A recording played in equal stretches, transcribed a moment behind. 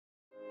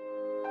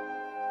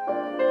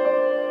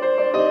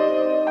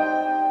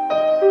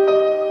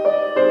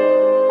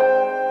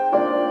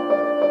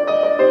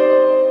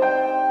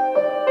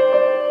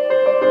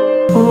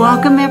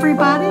Welcome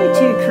everybody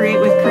to Create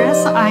with Chris.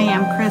 I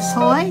am Chris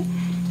Hoy,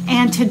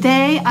 and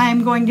today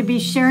I'm going to be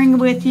sharing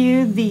with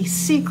you the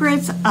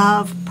secrets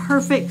of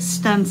perfect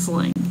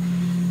stenciling.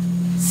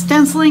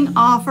 Stenciling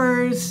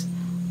offers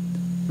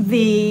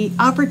the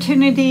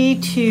opportunity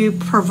to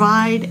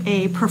provide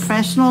a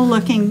professional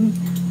looking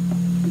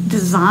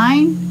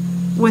design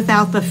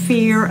without the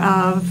fear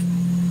of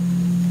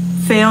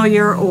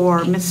failure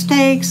or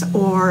mistakes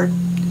or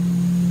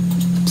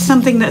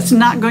something that's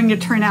not going to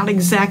turn out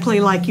exactly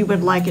like you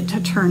would like it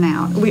to turn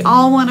out. We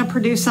all want to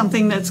produce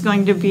something that's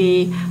going to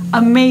be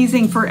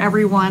amazing for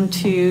everyone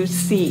to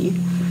see.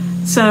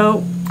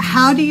 So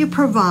how do you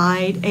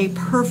provide a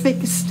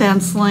perfect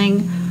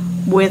stenciling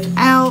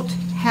without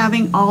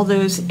having all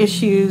those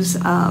issues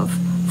of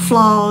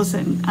flaws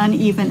and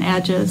uneven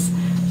edges?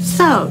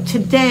 So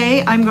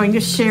today I'm going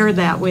to share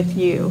that with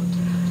you.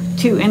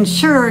 To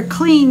ensure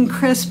clean,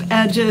 crisp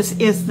edges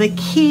is the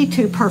key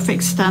to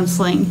perfect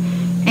stenciling.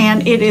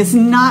 And it is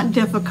not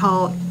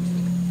difficult.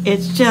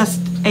 It's just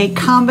a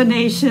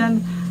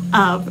combination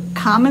of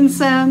common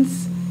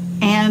sense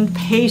and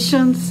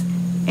patience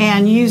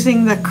and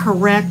using the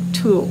correct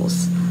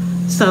tools.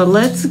 So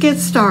let's get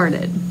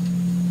started.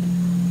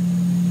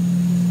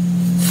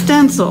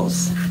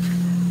 Stencils.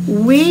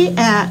 We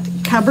at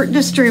Cupboard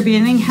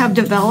Distributing have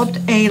developed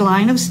a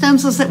line of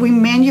stencils that we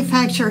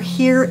manufacture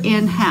here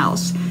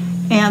in-house.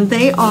 And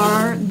they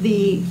are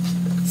the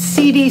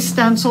CD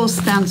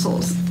stencils.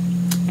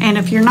 And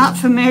if you're not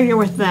familiar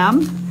with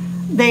them,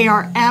 they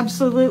are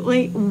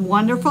absolutely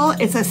wonderful.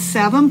 It's a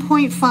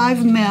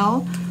 7.5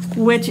 mil,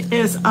 which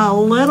is a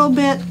little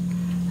bit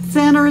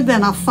thinner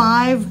than a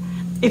 5.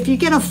 If you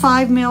get a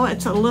 5 mil,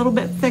 it's a little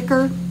bit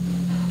thicker.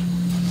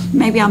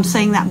 Maybe I'm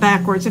saying that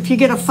backwards. If you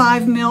get a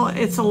 5 mil,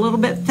 it's a little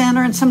bit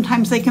thinner, and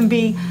sometimes they can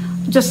be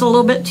just a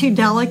little bit too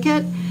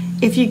delicate.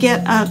 If you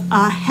get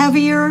a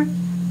heavier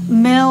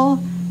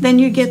mil, then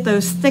you get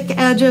those thick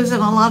edges,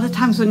 and a lot of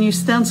times when you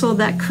stencil,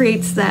 that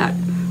creates that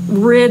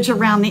ridge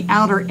around the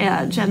outer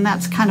edge, and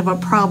that's kind of a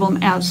problem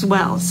as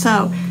well.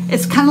 So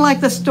it's kind of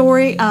like the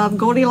story of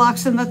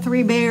Goldilocks and the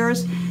Three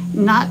Bears.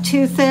 Not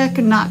too thick,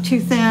 not too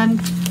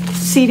thin.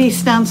 CD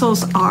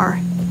stencils are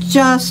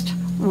just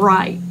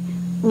right.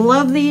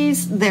 Love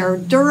these. They're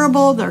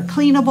durable, they're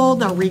cleanable,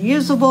 they're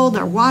reusable,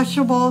 they're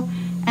washable,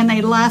 and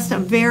they last a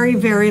very,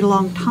 very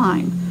long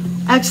time.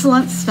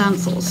 Excellent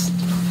stencils.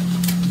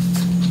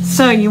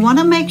 So you want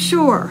to make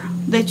sure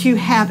that you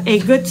have a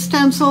good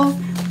stencil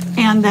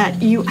and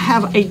that you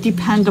have a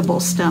dependable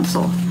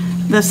stencil.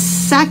 The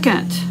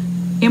second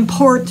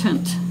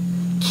important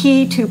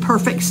key to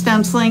perfect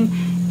stenciling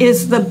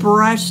is the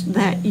brush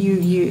that you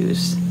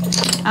use.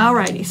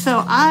 Alrighty,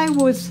 so I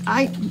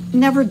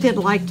never did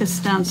like to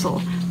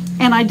stencil,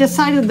 and I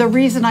decided the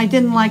reason I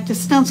didn't like to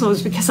stencil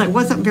was because I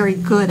wasn't very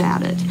good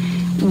at it.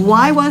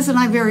 Why wasn't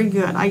I very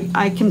good?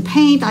 I can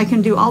paint, I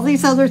can do all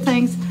these other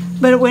things,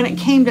 but when it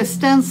came to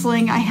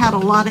stenciling, I had a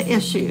lot of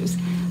issues.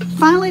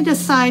 Finally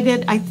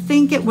decided I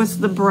think it was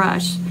the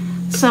brush.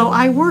 So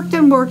I worked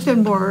and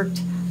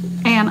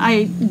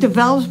I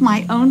developed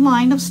my own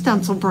line of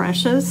stencil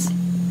brushes.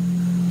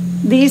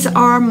 These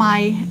are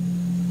my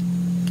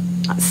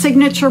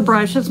signature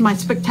brushes, my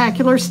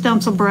spectacular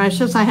stencil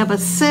brushes. I have a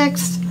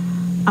 6,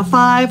 a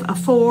 5, a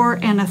 4,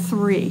 and a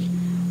 3.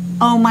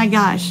 Oh my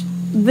gosh,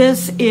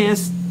 this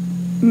is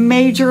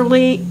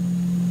majorly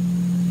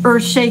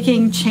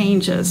earth-shaking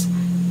changes.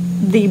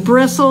 The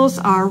bristles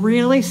are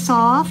really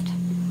soft.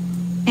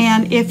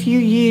 And if you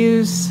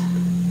use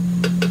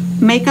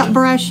makeup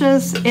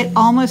brushes, it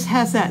almost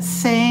has that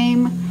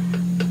same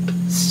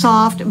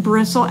soft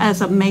bristle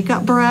as a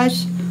makeup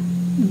brush.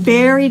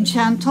 Very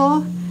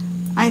gentle.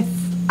 I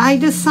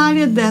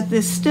decided that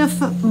the stiff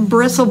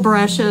bristle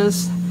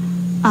brushes,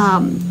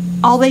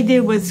 all they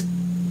did was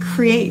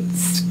create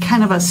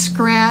kind of a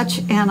scratch,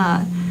 and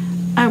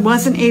I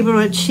wasn't able to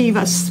achieve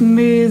a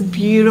smooth,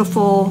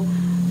 beautiful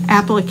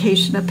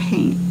application of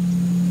paint.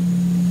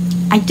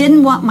 I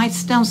didn't want my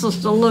stencils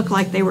to look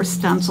like they were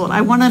stenciled. I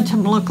wanted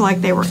them to look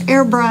like they were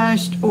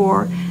airbrushed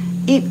or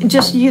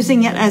just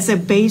using it as a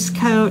base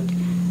coat.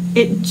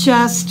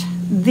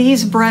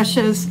 These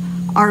brushes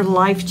are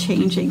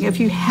life-changing. If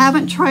you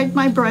haven't tried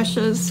my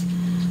brushes,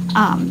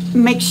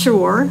 make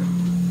sure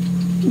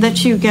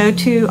that you go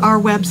to our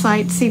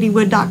website,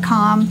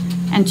 cdwood.com,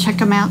 and check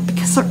them out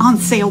because they're on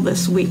sale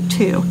this week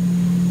too.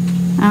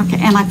 Okay,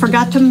 and I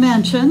forgot to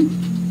mention,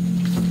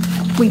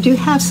 we do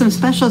have some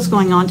specials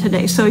going on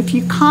today. So if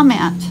you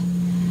comment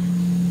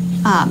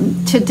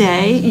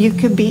today, you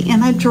could be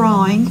in a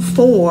drawing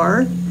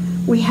for,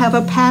 we have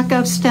a pack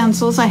of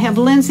stencils. I have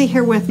Lindsay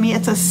here with me.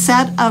 It's a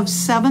set of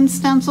 7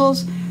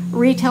 stencils,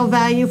 retail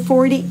value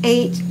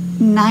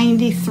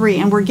 $48.93,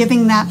 and we're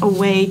giving that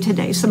away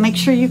today. So make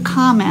sure you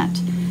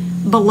comment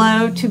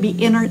below to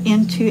be entered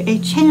into a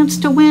chance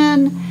to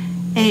win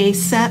a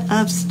set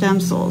of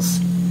stencils.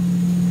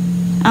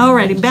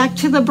 Alrighty, back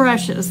to the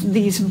brushes.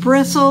 These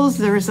bristles,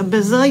 there's a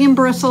bazillion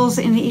bristles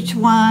in each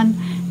one.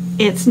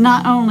 It's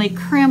not only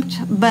crimped,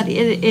 but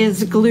it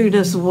is glued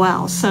as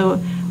well. So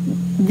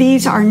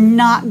these are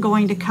not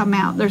going to come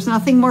out. There's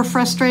nothing more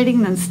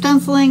frustrating than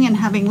stenciling and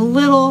having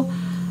little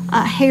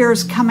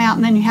hairs come out,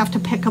 and then you have to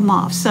pick them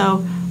off.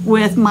 So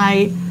with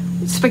my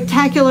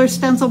spectacular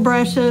stencil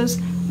brushes,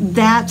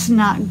 that's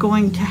not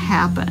going to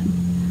happen.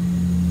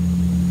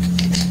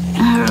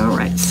 All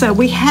right, so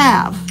we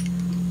have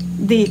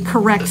the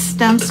correct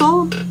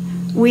stencil,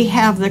 we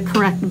have the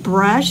correct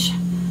brush,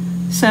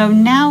 so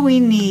now we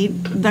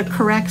need the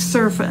correct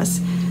surface.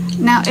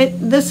 Now,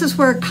 this is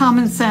where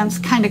common sense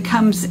kind of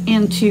comes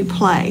into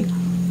play.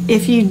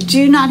 If you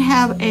do not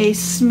have a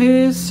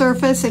smooth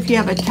surface, if you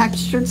have a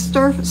textured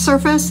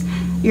surface,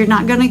 you're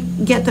not going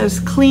to get those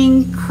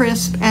clean,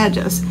 crisp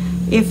edges.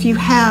 If you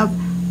have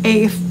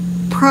a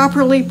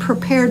properly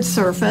prepared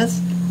surface,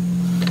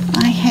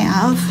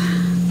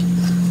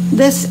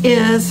 this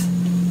is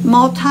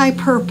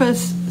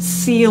multi-purpose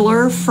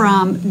sealer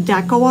from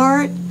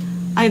DecoArt.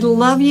 I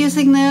love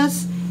using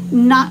this.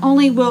 Not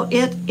only will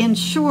it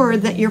ensure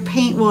that your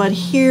paint will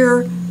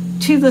adhere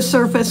to the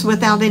surface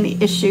without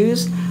any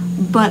issues,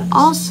 but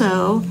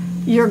also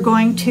you're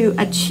going to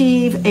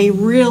achieve a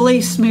really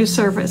smooth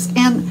surface.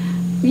 And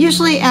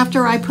usually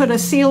after I put a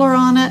sealer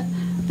on it,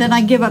 then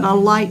I give it a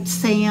light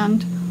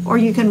sand, or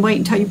you can wait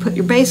until you put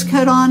your base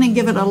coat on and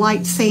give it a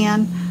light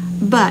sand.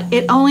 But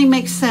it only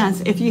makes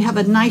sense if you have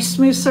a nice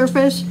smooth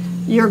surface,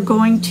 you're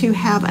going to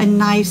have a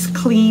nice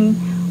clean,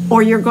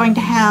 or you're going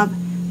to have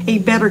a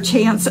better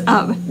chance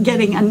of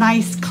getting a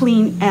nice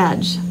clean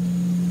edge.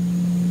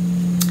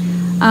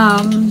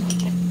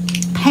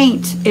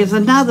 Paint is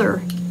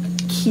another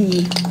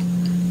key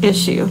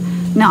issue.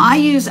 Now I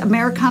use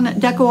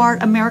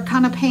DecoArt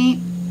Americana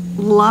paint,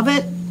 love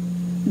it,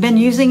 been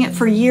using it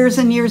for years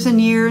and years and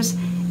years.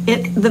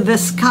 The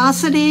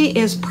viscosity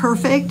is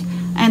perfect,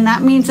 and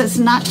that means it's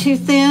not too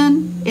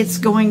thin. It's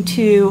going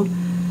to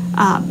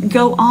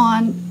go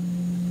on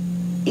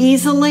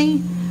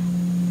easily.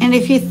 And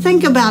if you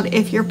think about it,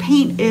 if your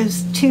paint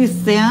is too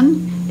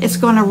thin, it's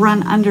going to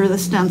run under the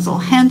stencil.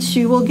 Hence,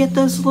 you will get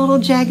those little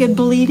jagged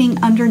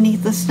bleeding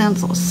underneath the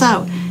stencil.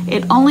 So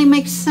it only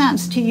makes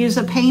sense to use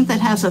a paint that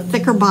has a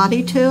thicker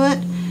body to it,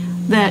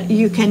 that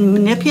you can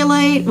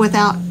manipulate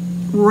without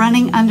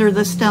running under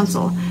the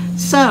stencil.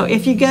 So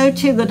if you go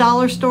to the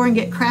dollar store and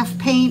get craft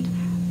paint,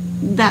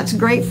 that's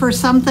great for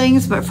some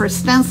things, but for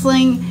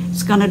stenciling,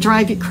 it's going to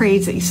drive you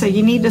crazy. So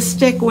you need to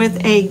stick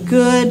with a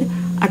good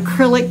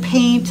acrylic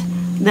paint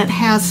that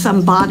has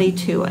some body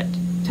to it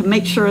to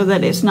make sure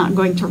that it's not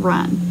going to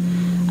run.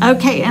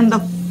 Okay, and the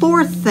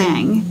fourth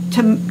thing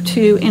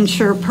to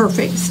ensure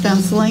perfect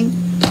stenciling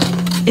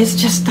is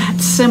just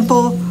that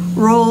simple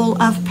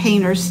roll of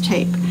painter's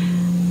tape.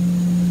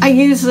 I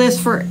use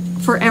this for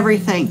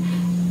everything.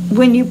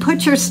 When you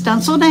put your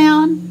stencil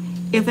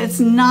down, if it's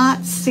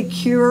not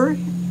secure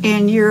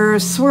and you're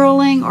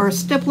swirling or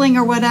stippling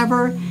or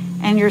whatever,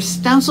 and your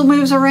stencil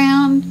moves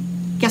around,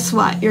 guess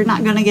what? You're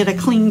not going to get a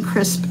clean,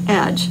 crisp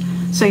edge.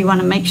 So you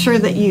want to make sure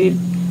that you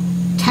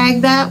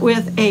tag that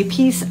with a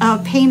piece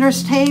of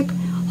painter's tape,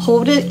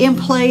 hold it in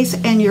place,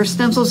 and your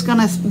stencil is going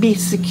to be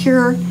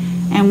secure.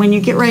 And when you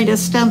get ready to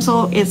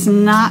stencil, it's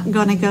not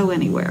going to go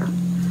anywhere.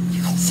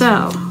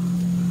 So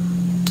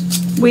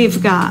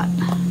we've got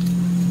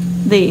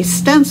the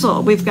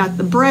stencil, we've got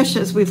the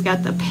brushes, we've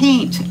got the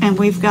paint, and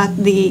we've got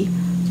the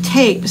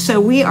tape.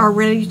 So we are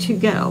ready to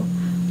go.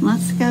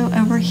 Let's go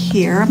over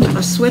here. I'm going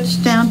to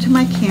switch down to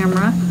my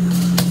camera.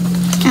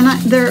 And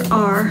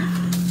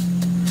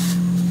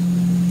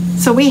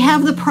so we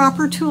have the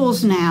proper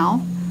tools now.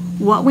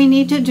 What we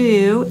need to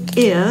do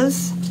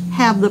is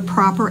have the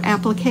proper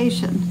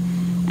application.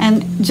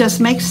 And just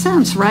makes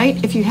sense,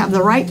 right? If you have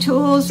the right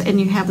tools and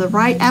you have the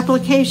right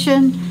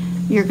application,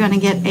 you're going to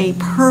get a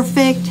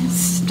perfect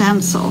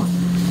stencil.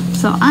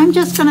 So I'm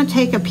just going to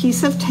take a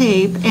piece of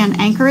tape and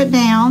anchor it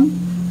down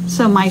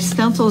so my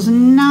stencil's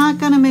not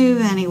going to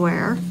move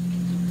anywhere.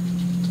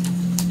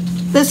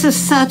 This is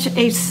such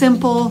a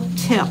simple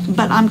tip,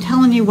 but I'm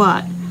telling you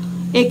what,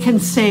 it can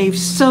save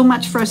so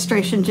much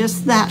frustration.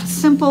 Just that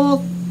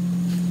simple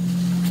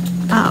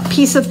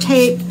piece of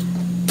tape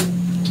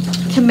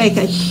can make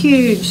a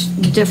huge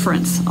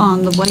difference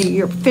on the way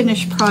your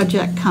finished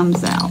project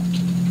comes out.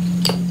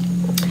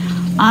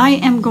 I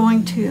am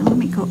going to, let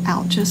me go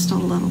out just a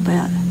little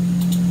bit.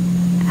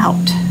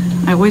 Out.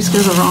 I always go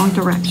the wrong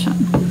direction.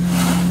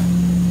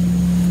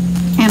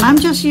 And I'm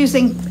just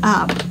using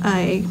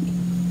a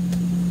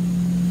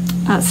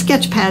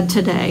sketch pad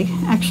today.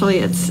 Actually,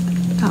 it's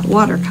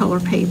watercolor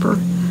paper.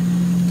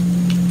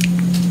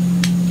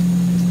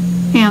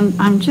 And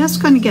I'm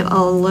just going to get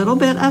a little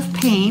bit of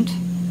paint.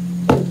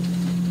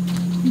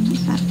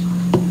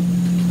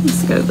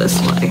 Let's go this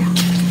way.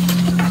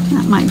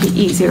 That might be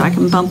easier. I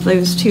can bump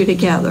those two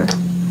together.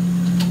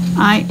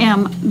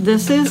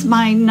 This is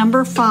my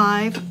number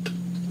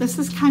 5. This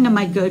is kind of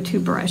my go-to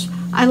brush.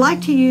 I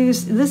like to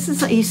use, this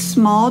is a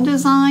small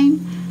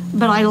design,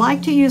 but I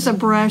like to use a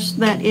brush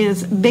that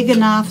is big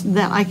enough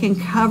that I can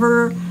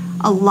cover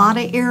a lot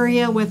of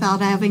area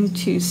without having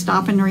to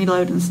stop and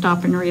reload and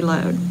stop and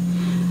reload.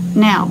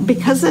 Now,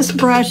 because this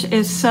brush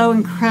is so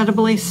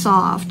incredibly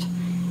soft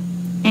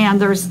and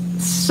there's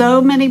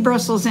so many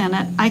bristles in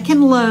it, I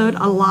can load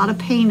a lot of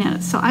paint in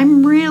it. So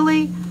I'm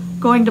really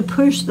going to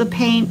push the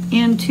paint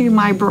into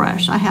my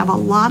brush. I have a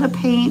lot of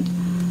paint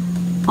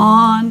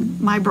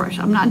on my brush.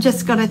 I'm not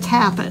just going to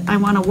tap it. I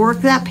want to work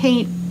that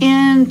paint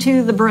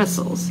into the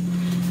bristles.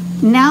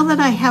 Now that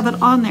I have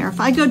it on there, if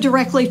I go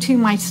directly to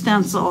my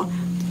stencil,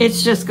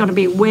 it's just going to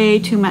be way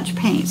too much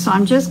paint. So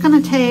I'm just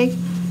going to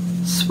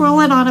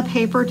swirl it on a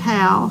paper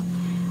towel.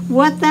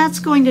 What that's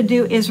going to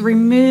do is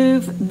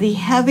remove the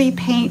heavy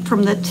paint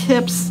from the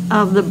tips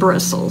of the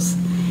bristles.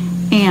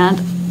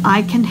 And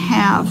I can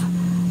have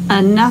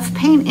enough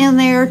paint in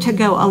there to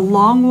go a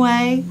long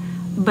way,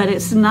 but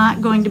it's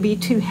not going to be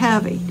too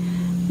heavy.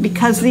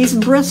 Because these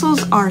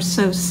bristles are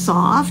so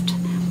soft,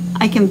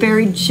 I can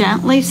very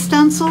gently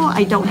stencil.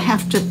 I don't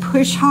have to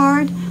push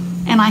hard.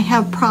 And I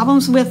have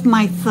problems with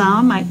my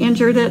thumb. I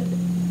injured it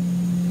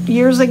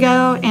years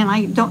ago, and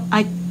I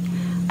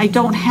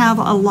don't have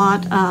a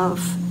lot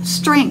of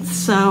strength,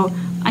 so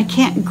I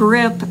can't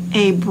grip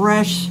a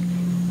brush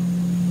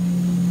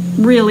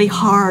really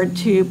hard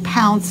to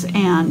pounce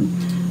and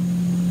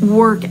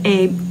work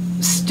a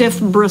stiff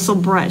bristle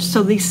brush.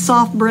 So these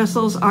soft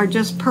bristles are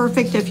just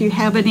perfect if you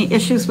have any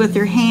issues with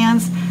your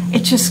hands.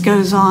 It just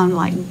goes on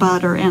like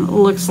butter and it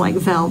looks like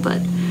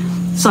velvet.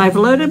 So I've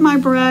loaded my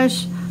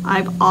brush.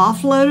 I've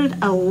offloaded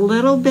a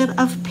little bit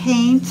of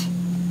paint,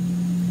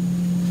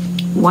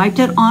 wiped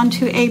it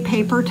onto a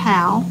paper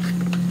towel,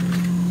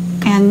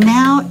 and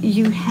now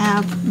you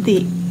have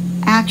the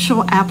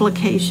actual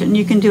application.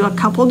 You can do a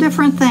couple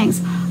different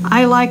things.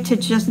 I like to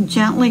just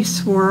gently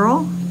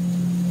swirl,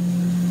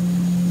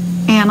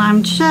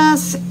 and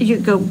you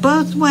go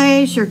both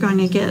ways. You're going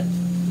to get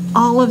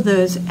all of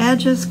those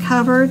edges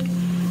covered.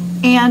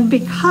 And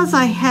because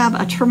I have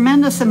a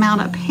tremendous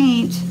amount of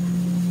paint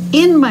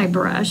in my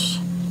brush,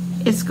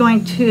 it's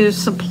going to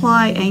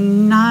supply a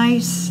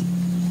nice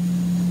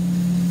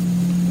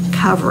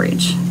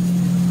coverage.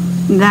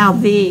 Now,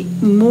 the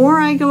more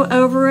I go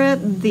over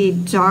it, the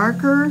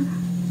darker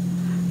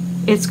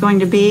it's going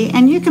to be.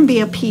 And you can be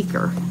a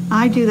peeker.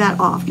 I do that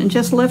often.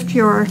 Just lift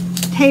your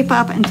tape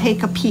up and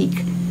take a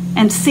peek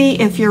and see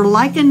if you're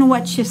liking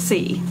what you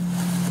see.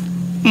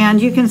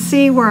 And you can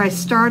see where I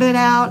started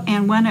out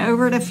and went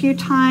over it a few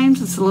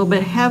times. It's a little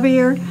bit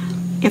heavier.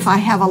 If I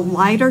have a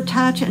lighter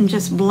touch and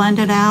just blend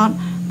it out,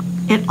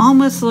 it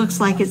almost looks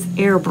like it's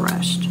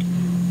airbrushed.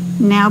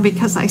 Now,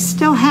 because I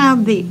still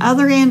have the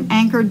other end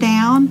anchored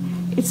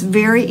down, it's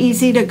very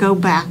easy to go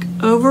back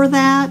over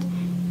that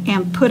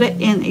and put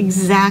it in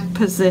exact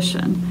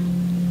position.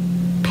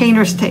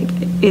 Painter's tape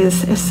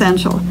is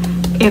essential.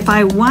 If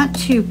I want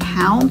to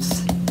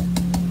pounce,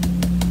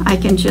 I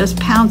can just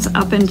pounce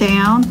up and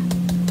down.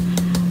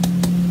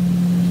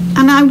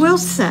 And I will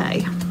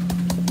say,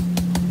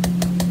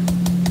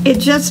 it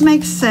just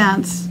makes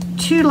sense.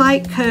 2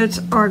 light coats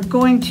are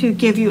going to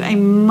give you a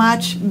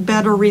much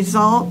better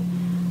result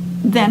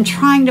than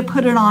trying to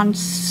put it on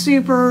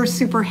super,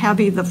 super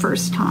heavy the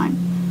first time.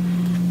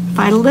 If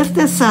I lift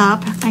this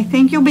up, I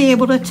think you'll be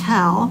able to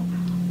tell.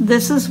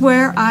 This is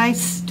where I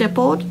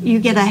stippled. You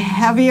get a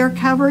heavier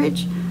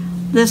coverage.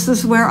 This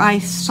is where I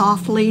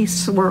softly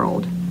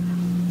swirled.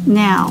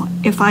 Now,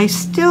 if I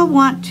still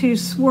want to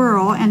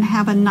swirl and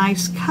have a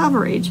nice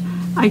coverage,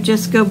 I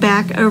just go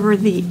back over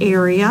the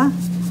area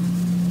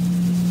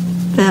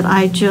that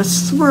I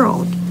just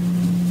swirled.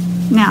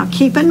 Now,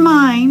 keep in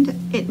mind,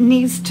 it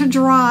needs to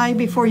dry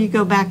before you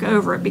go back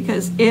over it,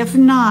 because if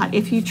not,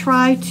 if you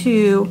try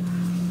to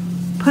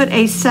put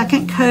a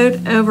second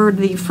coat over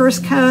the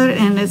first coat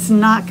and it's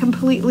not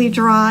completely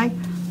dry,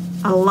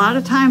 a lot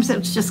of times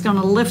it's just going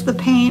to lift the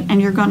paint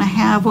and you're going to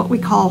have what we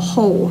call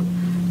hole.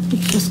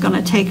 It's just going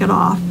to take it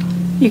off.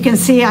 You can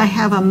see I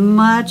have a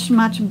much,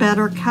 much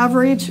better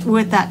coverage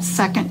with that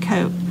second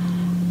coat.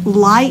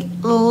 Light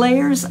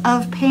layers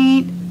of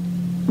paint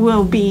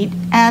will be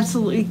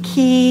absolutely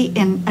key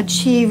in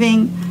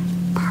achieving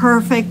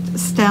perfect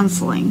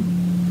stenciling.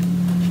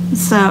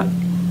 So,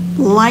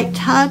 light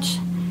touch.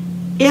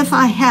 If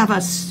I have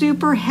a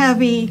super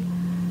heavy,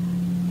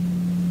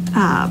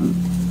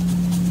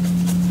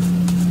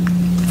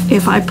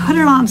 if I put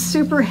it on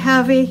super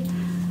heavy,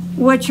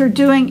 what you're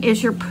doing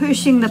is you're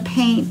pushing the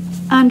paint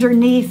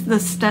underneath the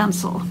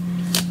stencil,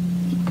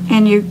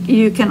 and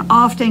you can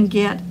often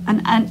get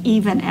an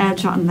uneven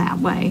edge on that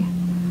way.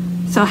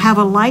 So have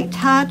a light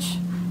touch,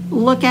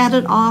 look at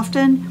it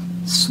often,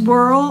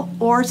 swirl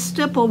or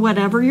stipple,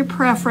 whatever your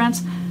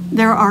preference.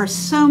 There are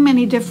so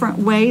many different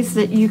ways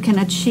that you can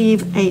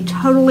achieve a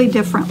totally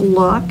different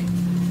look.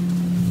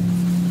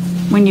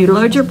 When you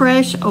load your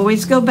brush,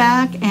 always go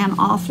back and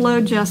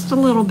offload just a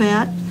little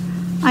bit.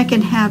 I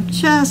can have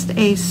just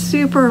a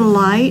super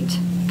light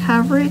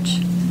coverage.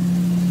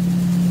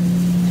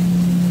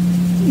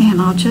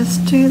 And I'll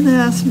just do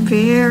this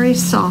very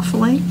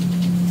softly.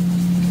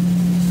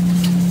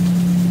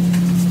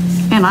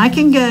 And I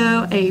can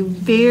go a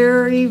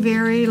very,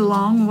 very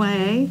long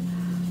way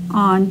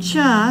on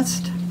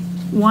just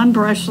one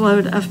brush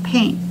load of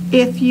paint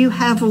if you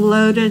have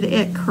loaded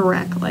it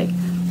correctly.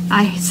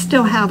 I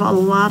still have a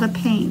lot of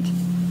paint.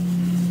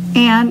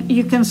 And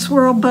you can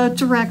swirl both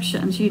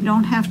directions. You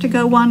don't have to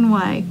go one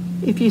way.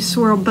 If you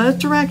swirl both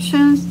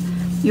directions,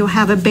 you'll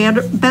have a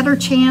better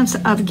chance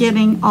of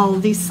getting all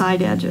of these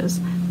side edges.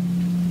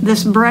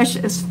 This brush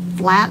is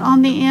flat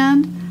on the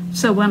end,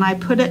 so when I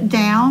put it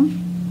down,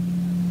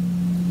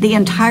 the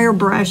entire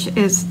brush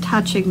is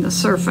touching the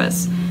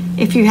surface.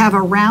 If you have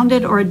a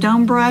rounded or a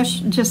dome brush,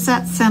 just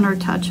that center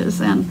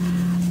touches, and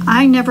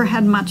I never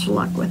had much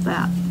luck with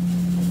that.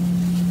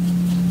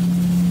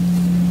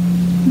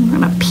 I'm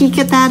gonna peek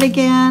at that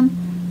again.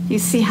 You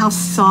see how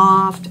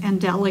soft and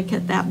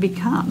delicate that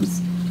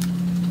becomes.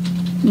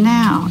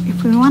 Now,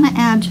 if we want to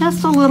add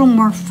just a little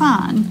more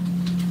fun,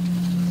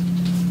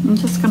 I'm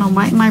just going to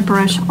wipe my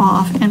brush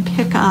off and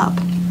pick up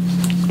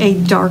a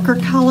darker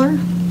color.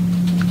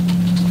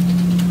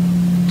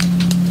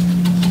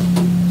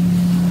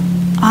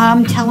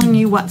 I'm telling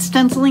you what,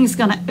 stenciling is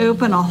going to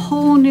open a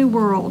whole new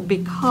world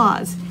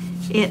because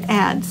it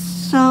adds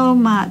so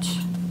much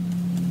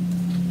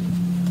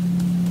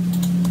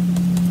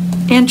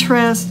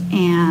interest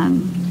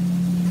and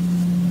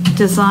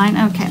design.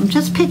 Okay, I'm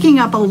just picking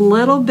up a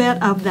little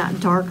bit of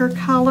that darker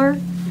color,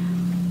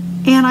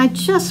 and I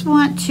just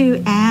want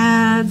to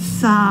add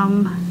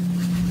some,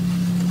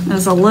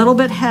 it's a little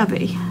bit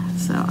heavy,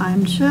 so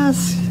I'm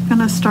just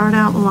gonna start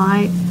out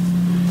light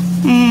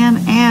and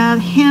add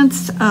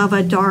hints of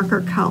a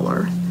darker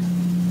color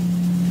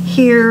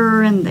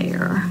here and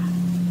there.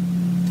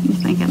 You're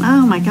thinking,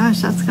 oh my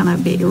gosh, that's gonna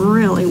be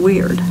really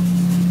weird.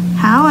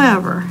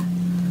 However,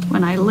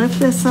 when I lift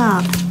this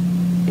up,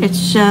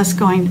 it's just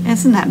going,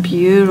 isn't that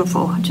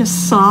beautiful? It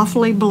just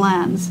softly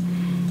blends.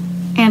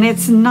 And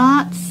it's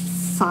not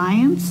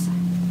science,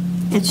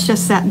 it's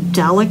just that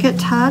delicate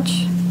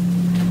touch.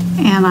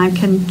 And I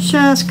can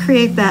just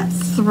create that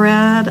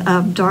thread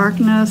of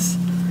darkness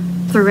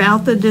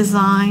throughout the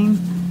design.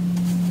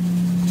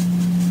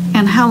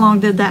 And how long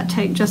did that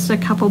take? Just a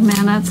couple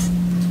minutes.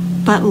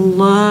 But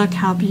look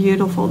how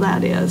beautiful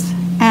that is.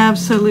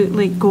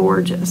 Absolutely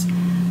gorgeous.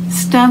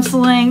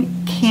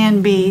 Stenciling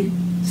can be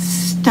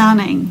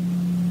stunning,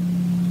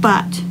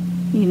 but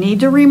you need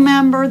to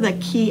remember the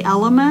key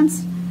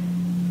elements.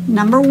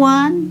 Number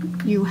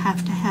one, you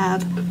have to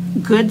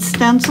have good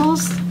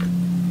stencils.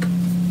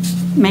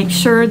 Make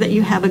sure that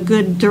you have a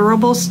good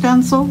durable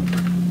stencil.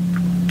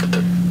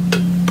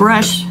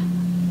 Brush,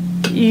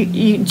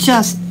 you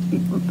just,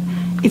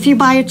 if you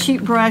buy a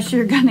cheap brush,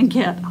 you're gonna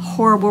get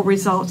horrible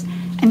results.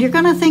 And you're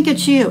gonna think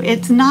it's you.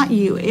 It's not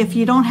you. If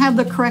you don't have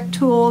the correct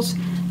tools,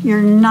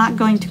 you're not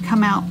going to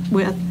come out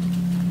with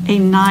a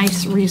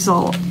nice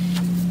result.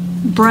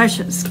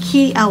 Brushes,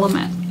 key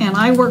element. And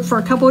I worked for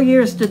a couple of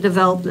years to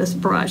develop this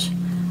brush.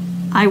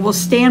 I will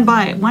stand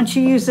by it. Once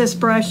you use this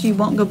brush, you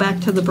won't go back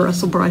to the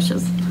bristle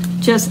brushes.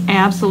 Just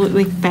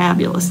absolutely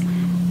fabulous.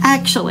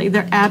 Actually,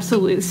 they're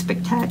absolutely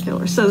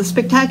spectacular. So the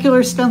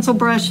spectacular stencil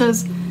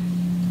brushes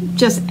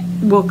just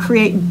will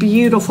create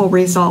beautiful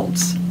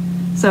results.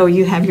 So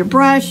you have your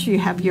brush, you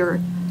have your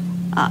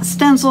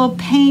stencil,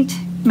 paint.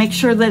 Make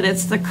sure that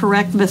it's the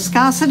correct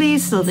viscosity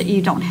so that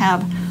you don't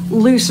have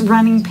loose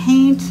running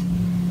paint.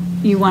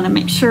 You want to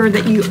make sure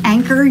that you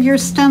anchor your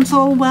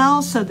stencil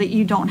well so that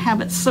you don't have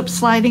it slip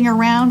sliding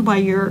around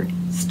while you're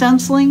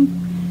stenciling.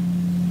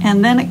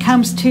 And then it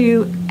comes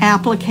to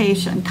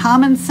application,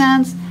 common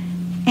sense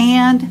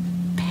and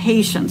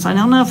patience. I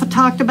don't know if I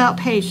talked about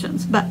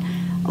patience, but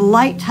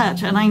light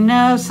touch. And I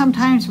know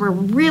sometimes we're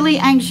really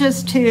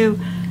anxious to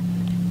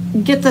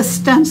get the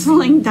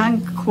stenciling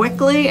done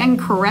quickly and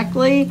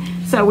correctly.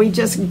 So we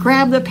just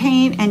grab the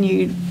paint and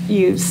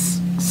you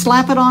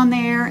slap it on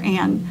there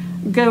and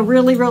go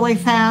really, really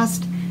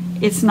fast.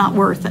 It's not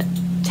worth it.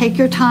 Take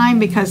your time,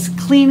 because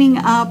cleaning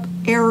up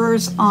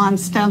errors on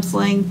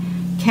stenciling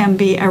can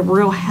be a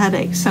real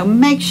headache. So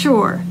make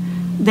sure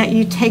that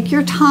you take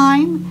your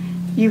time,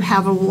 you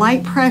have a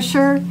light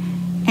pressure,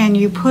 and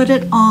you put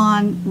it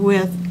on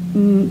with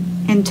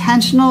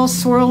intentional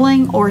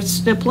swirling or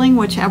stippling,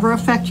 whichever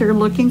effect you're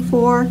looking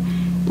for.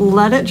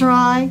 Let it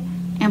dry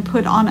and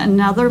put on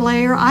another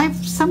layer. I've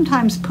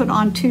sometimes put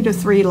on 2 to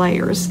 3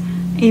 layers,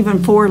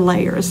 even 4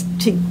 layers,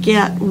 to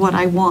get what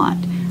I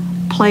want.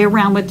 Play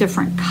around with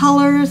different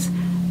colors.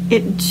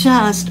 It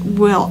just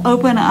will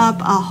open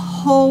up a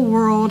whole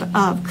world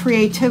of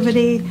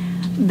creativity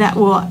that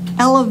will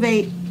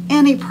elevate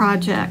any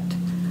project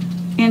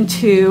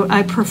into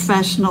a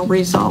professional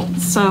result.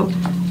 So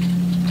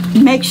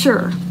make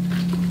sure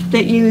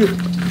that you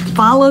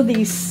follow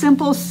these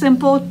simple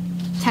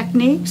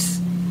techniques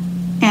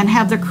and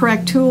have the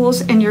correct tools,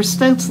 and your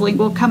stenciling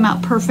will come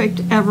out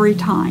perfect every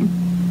time.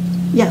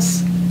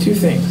 Yes? 2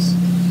 things.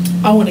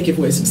 I want to give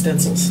away some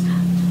stencils.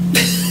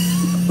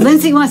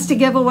 Lindsay wants to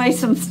give away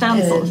some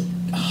stencils.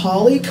 And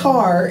Holly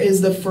Carr is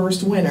the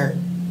first winner.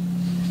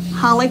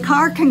 Holly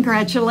Carr,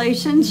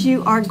 congratulations.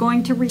 You are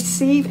going to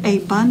receive a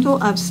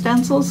bundle of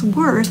stencils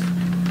worth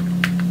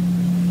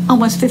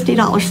almost $50,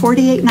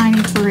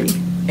 $48.93.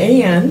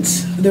 And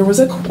there was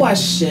a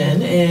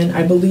question, and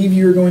I believe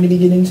you're going to be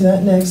getting to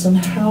that next, on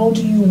how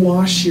do you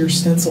wash your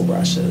stencil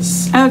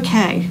brushes?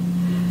 Okay.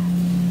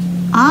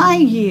 I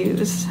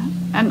use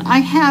And I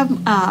have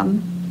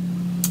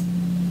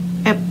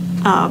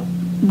a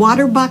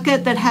water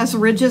bucket that has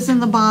ridges in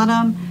the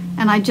bottom,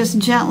 and I just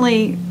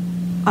gently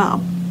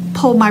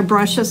pull my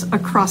brushes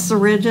across the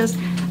ridges.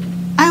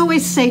 I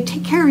always say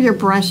take care of your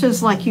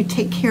brushes like you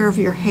take care of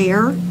your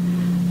hair.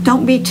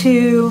 Don't be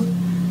too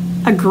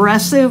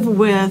aggressive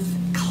with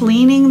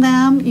cleaning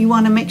them. You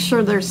want to make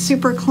sure they're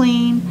super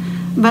clean.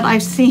 But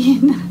I've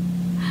seen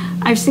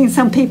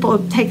some people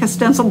take a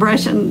stencil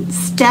brush and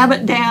stab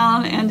it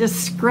down and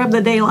just scrub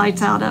the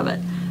daylights out of it.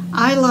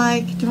 I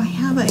like, do I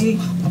have a,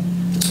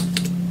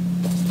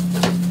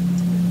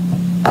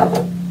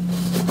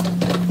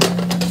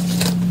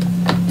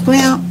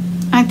 well,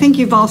 I think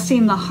you've all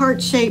seen the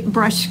heart-shaped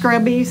brush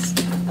scrubbies.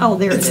 Oh,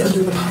 there it is.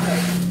 Under the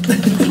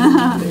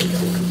pile.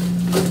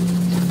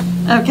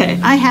 Okay,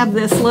 I have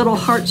this little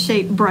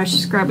heart-shaped brush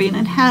scrubby, and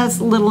it has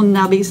little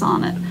nubbies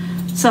on it.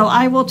 So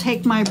I will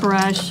take my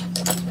brush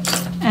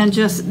and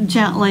just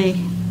gently,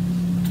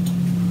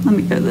 let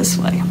me go this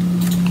way.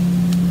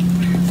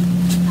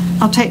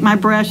 I'll take my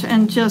brush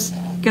and just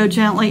go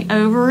gently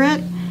over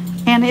it.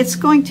 And it's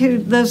going to,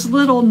 those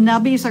little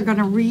nubbies are going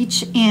to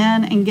reach in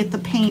and get the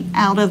paint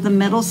out of the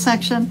middle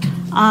section.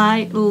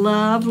 I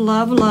love,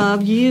 love,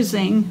 love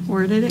using,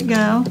 where did it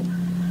go?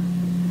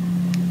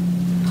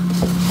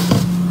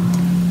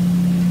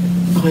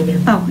 Behind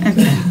there. Oh,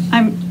 okay.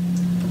 I'm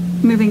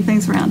moving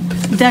things around.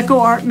 Deco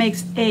Art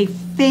makes a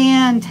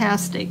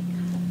fantastic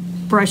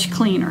brush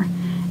cleaner.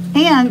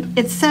 And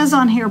it says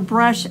on here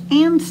brush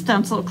and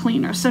stencil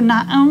cleaner. So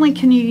not only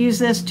can you use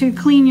this to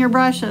clean your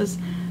brushes,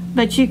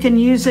 but you can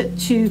use it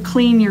to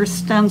clean your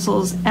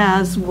stencils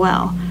as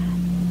well.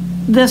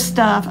 This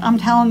stuff, I'm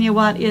telling you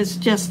what, is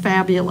just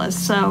fabulous.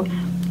 So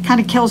kind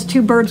of kills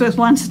two birds with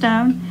one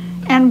stone.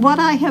 And what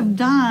I have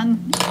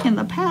done in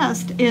the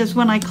past is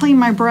when I clean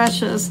my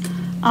brushes,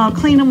 I'll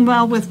clean them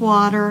well with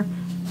water,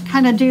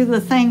 kind of do the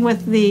thing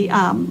with the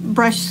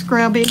brush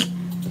scrubbing,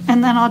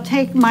 and then I'll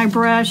take my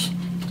brush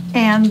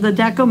and the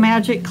Deco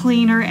Magic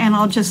cleaner and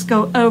I'll just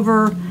go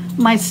over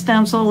my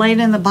stencil, lay it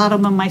in the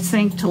bottom of my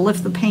sink to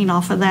lift the paint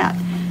off of that.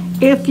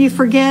 If you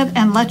forget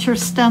and let your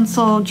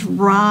stencil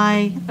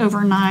dry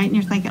overnight and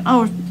you're thinking,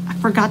 oh, I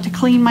forgot to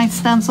clean my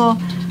stencil,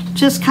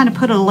 just kind of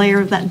put a layer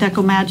of that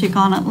Deco Magic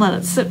on it, let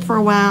it sit for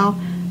a while,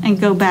 and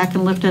go back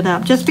and lift it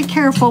up. Just be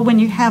careful when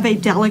you have a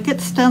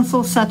delicate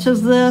stencil such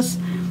as this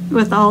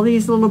with all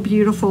these little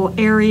beautiful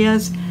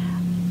areas.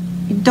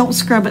 Don't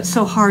scrub it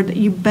so hard that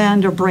you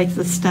bend or break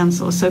the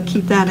stencil, so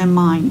keep that in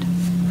mind.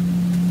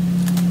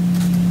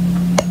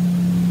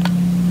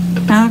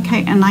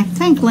 Okay, and I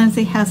think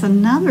Lindsay has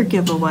another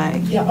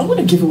giveaway. Yeah, I want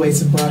to give away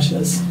some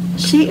brushes.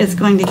 She is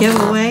going to give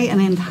away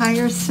an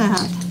entire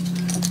set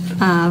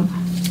of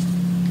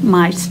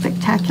my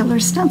spectacular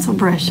stencil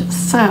brushes.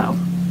 So,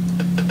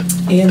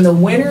 and the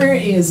winner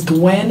is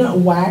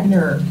Gwen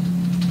Wagner.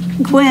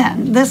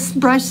 Gwen, this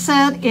brush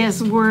set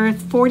is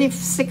worth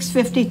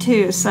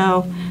 $46.52.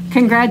 So,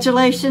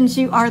 congratulations,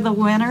 you are the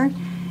winner.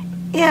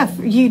 If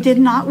you did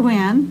not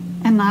win,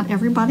 and not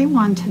everybody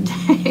won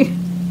today,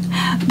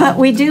 but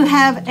we do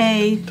have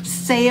a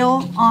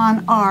sale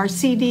on our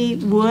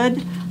cdwood.com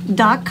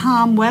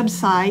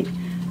website.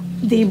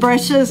 The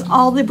brushes,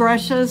 all the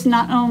brushes,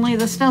 not only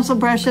the stencil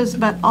brushes,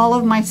 but all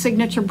of my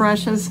signature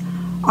brushes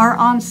are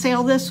on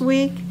sale this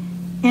week,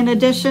 in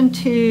addition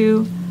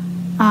to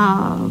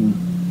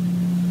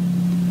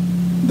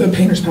the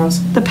Painter's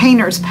Pals. The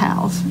Painter's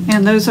Pals.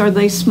 And those are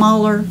the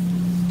smaller,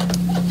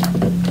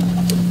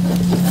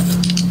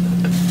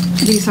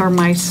 these are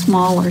my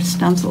smaller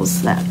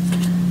stencils that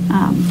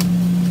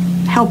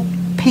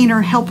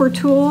painter helper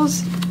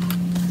tools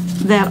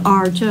that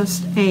are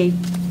just a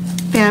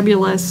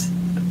fabulous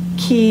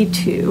key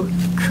to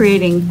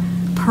creating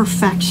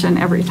perfection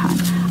every time.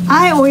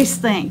 I always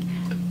think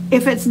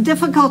if it's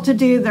difficult to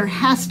do, there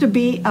has to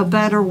be a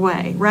better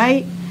way,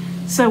 right?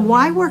 So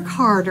why work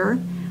harder?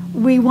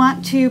 We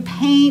want to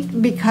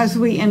paint because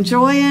we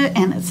enjoy it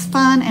and it's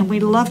fun and we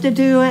love to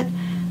do it.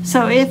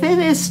 So if it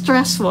is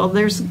stressful,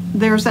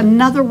 there's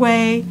another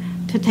way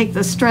to take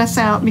the stress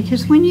out,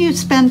 because when you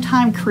spend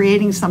time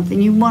creating something,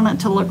 you want it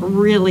to look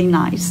really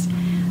nice.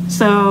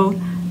 So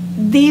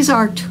these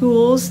are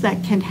tools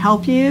that can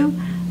help you.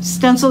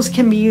 Stencils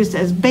can be used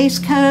as base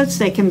coats,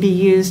 they can be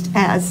used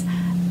as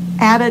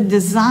added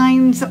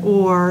designs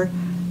or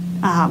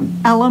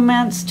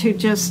elements to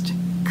just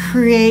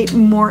create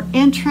more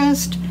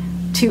interest,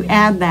 to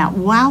add that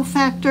wow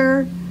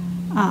factor.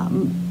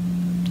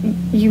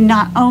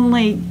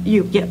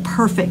 You get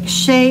perfect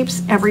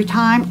shapes every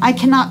time. I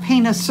cannot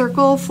paint a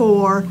circle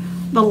for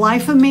the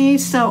life of me,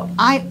 so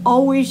I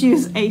always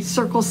use a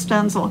circle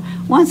stencil.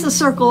 Once the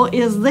circle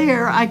is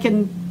there, I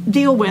can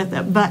deal with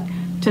it, but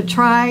to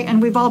try,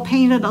 and we've all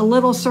painted a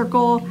little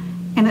circle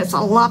and it's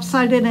all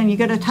lopsided and you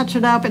got to touch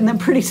it up and then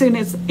pretty soon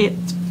it's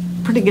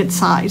pretty good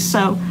size.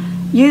 So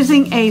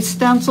using a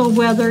stencil,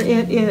 whether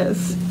it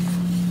is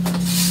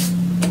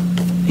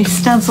a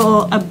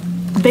stencil, a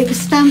big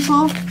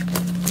stencil,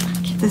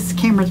 this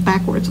camera's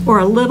backwards, or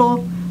a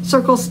little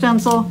circle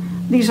stencil,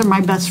 these are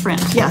my best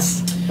friends.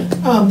 Yes?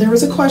 There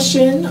was a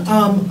question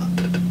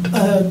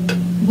A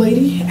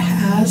lady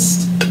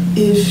asked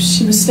if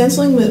she was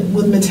stenciling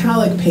with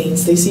metallic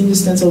paints. They seem to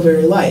stencil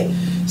very light.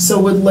 So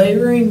would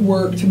layering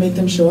work to make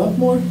them show up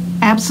more?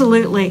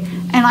 Absolutely.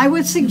 And I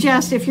would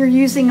suggest if you're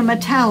using a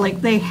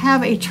metallic, they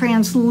have a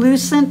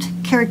translucent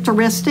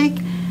characteristic.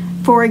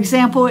 For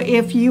example,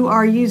 if you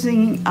are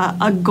using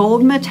a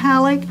gold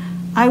metallic,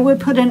 I would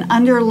put an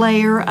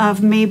underlayer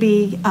of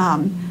maybe,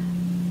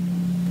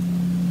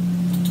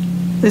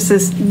 this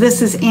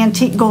is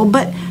antique gold,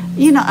 but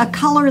you know, a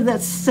color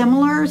that's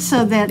similar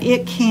so that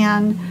it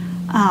can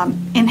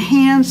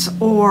enhance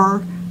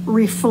or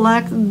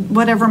reflect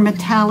whatever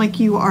metallic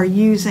you are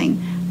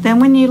using. Then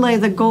when you lay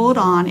the gold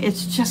on,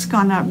 it's just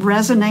gonna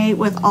resonate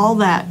with all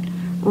that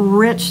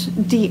rich,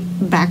 deep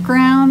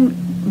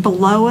background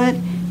below it,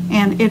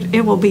 and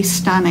it will be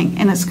stunning.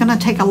 And it's gonna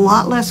take a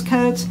lot less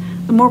coats.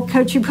 The more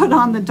coats you put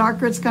on, the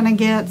darker it's gonna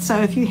get.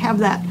 So if you have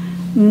that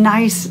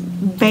nice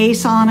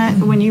base on it,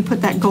 when you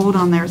put that gold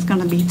on there, it's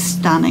gonna be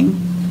stunning.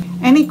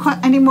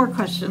 Any more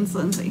questions,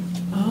 Lindsay?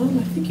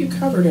 I think you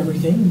covered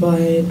everything,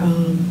 but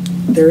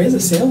there is a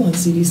sale on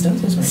CD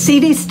Stencils right now.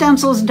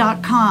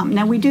 cdstencils.com.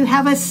 Now we do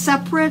have a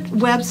separate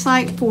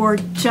website for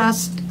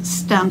just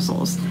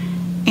stencils,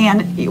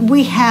 and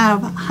we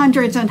have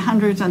hundreds and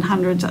hundreds and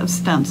hundreds of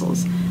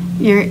stencils.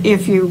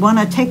 If you want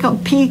to take a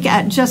peek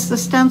at just the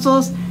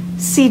stencils,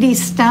 CD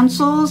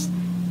Stencils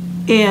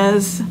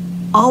is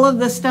all of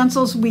the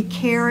stencils we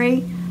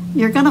carry.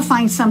 You're going to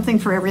find something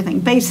for everything.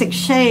 Basic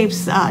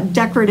shapes,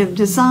 decorative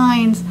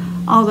designs,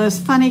 all those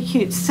funny,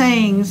 cute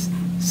sayings,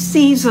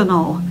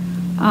 seasonal,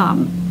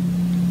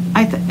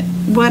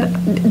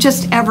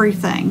 just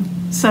everything.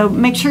 So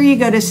make sure you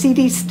go to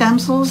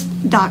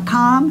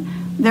cdstencils.com.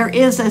 There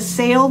is a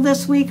sale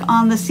this week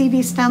on the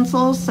CD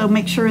stencils, so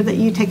make sure that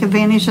you take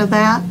advantage of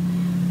that.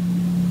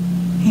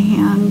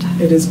 And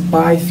it is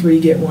buy 3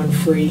 get 1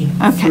 free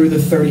through the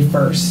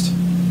 31st.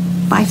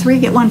 Buy 3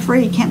 get 1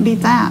 free. You can't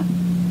beat that.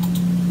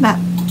 That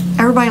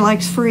everybody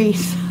likes free,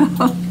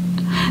 so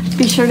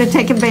be sure to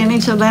take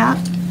advantage of that.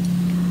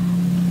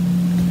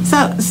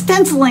 So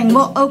stenciling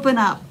will open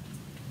up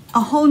a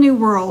whole new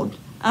world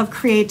of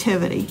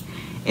creativity.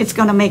 It's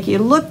going to make you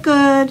look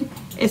good.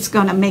 It's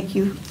going to make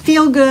you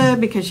feel good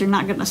because you're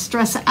not going to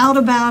stress out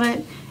about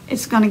it.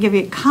 It's going to give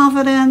you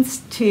confidence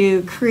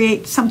to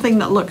create something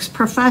that looks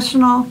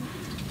professional.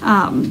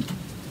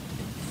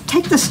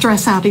 Take the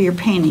stress out of your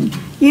painting.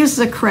 Use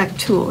the correct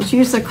tools.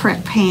 Use the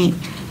correct paint.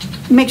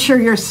 Make sure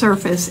your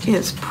surface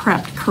is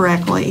prepped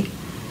correctly,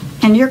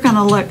 and you're going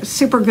to look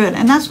super good.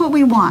 And that's what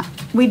we want.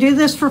 We do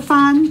this for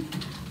fun.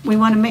 We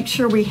want to make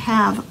sure we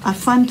have a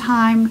fun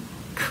time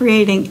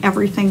creating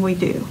everything we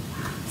do.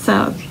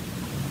 So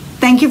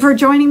thank you for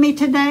joining me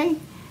today,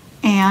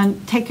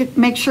 and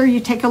make sure you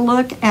take a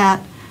look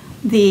at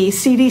the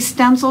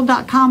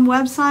cdstencil.com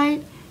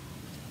website.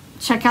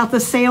 Check out the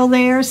sale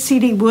there.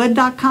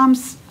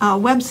 cdwood.com's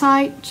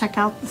website. Check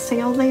out the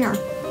sale there.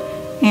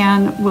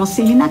 And we'll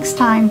see you next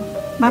time.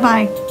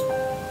 Bye-bye.